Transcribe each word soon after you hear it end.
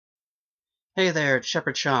Hey there, it's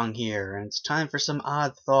ShepherdShang here, and it's time for some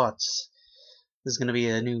odd thoughts. This is going to be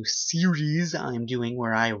a new series I'm doing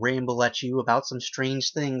where I ramble at you about some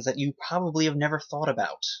strange things that you probably have never thought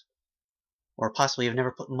about, or possibly have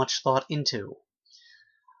never put much thought into.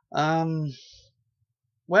 Um,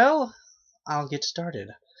 well, I'll get started.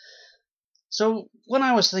 So, when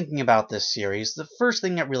I was thinking about this series, the first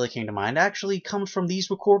thing that really came to mind actually comes from these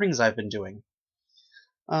recordings I've been doing.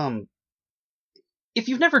 If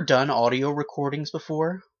you've never done audio recordings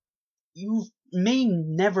before, you may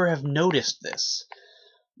never have noticed this,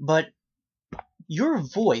 but your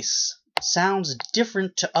voice sounds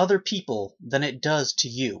different to other people than it does to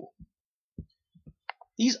you.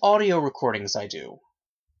 These audio recordings I do,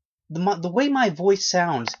 the way my voice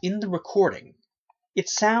sounds in the recording, it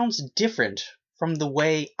sounds different from the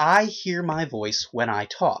way I hear my voice when I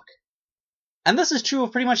talk. And this is true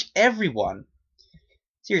of pretty much everyone.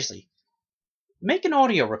 Seriously, make an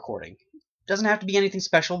audio recording. Doesn't have to be anything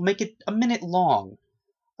special. Make it a minute long.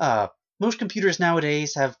 Most computers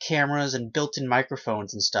nowadays have cameras and built-in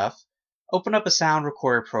microphones and stuff. Open up a sound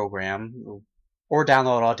recorder program, or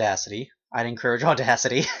download Audacity. I'd encourage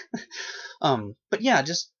Audacity. But yeah,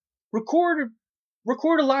 just record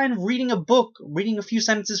a line of reading a book, reading a few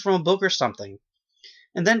sentences from a book or something,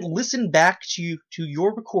 and then listen back to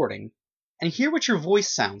your recording and hear what your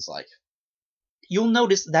voice sounds like. You'll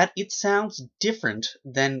notice that it sounds different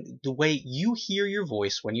than the way you hear your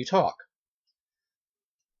voice when you talk.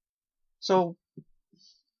 So,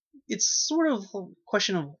 it's sort of a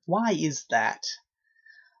question of why is that?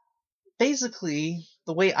 Basically,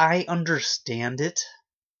 the way I understand it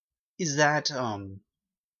is that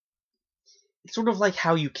it's sort of like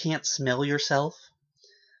how you can't smell yourself.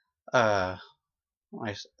 That's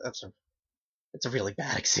a really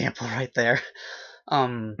bad example right there.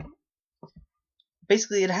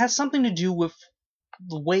 Basically, it has something to do with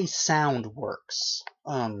the way sound works.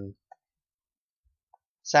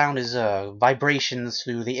 Sound is vibrations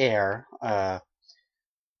through the air.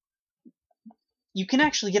 You can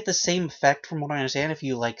actually get the same effect, from what I understand, if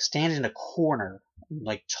you stand in a corner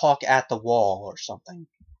and talk at the wall or something.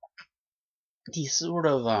 The sort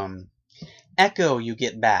of echo you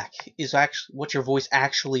get back is actually what your voice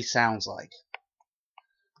actually sounds like.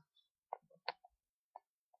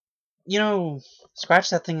 You know, scratch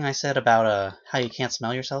that thing I said about how you can't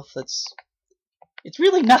smell yourself. It's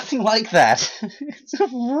really nothing like that. It's a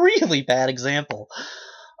really bad example.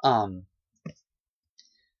 But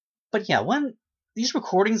yeah, when these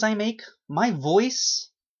recordings I make, my voice,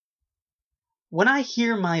 when I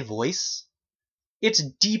hear my voice, it's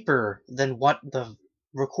deeper than what the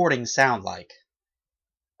recordings sound like.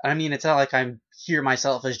 I mean, it's not like I hear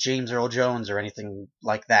myself as James Earl Jones or anything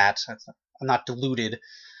like that. I'm not deluded.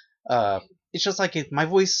 It's just like my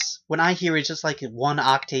voice, when I hear it, it's just like 1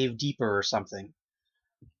 octave deeper or something.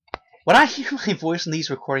 When I hear my voice in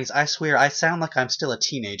these recordings, I swear I sound like I'm still a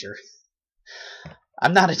teenager.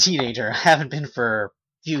 I'm not a teenager. I haven't been for a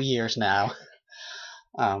few years now.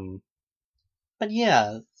 But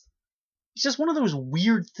yeah, it's just one of those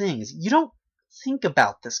weird things. You don't think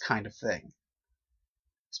about this kind of thing.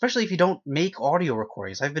 Especially if you don't make audio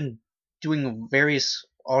recordings. I've been doing various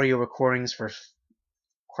audio recordings for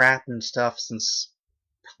crap and stuff since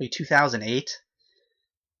probably 2008.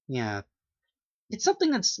 Yeah. It's something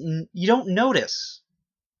that's you don't notice.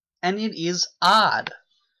 And it is odd.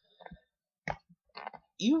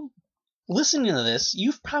 You listening to this,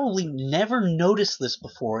 you've probably never noticed this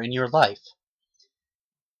before in your life.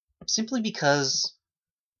 Simply because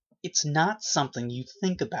it's not something you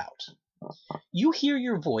think about. You hear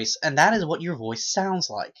your voice, and that is what your voice sounds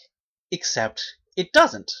like. Except it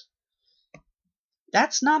doesn't.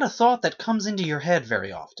 That's not a thought that comes into your head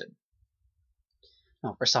very often.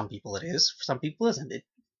 Now, for some people it is, for some people it isn't.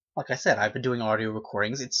 Like I said, I've been doing audio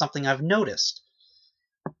recordings, it's something I've noticed.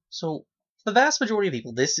 So, for the vast majority of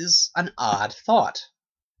people, this is an odd thought.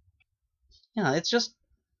 Yeah, it's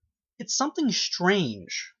something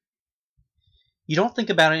strange. You don't think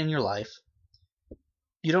about it in your life.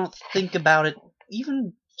 You don't think about it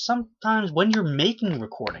even sometimes when you're making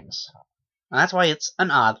recordings. And that's why it's an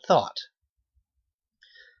odd thought.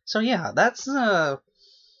 So yeah, that's gonna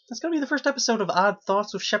be the first episode of Odd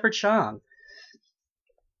Thoughts with ShepherdShang.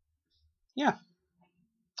 Yeah,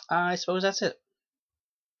 I suppose that's it.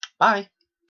 Bye.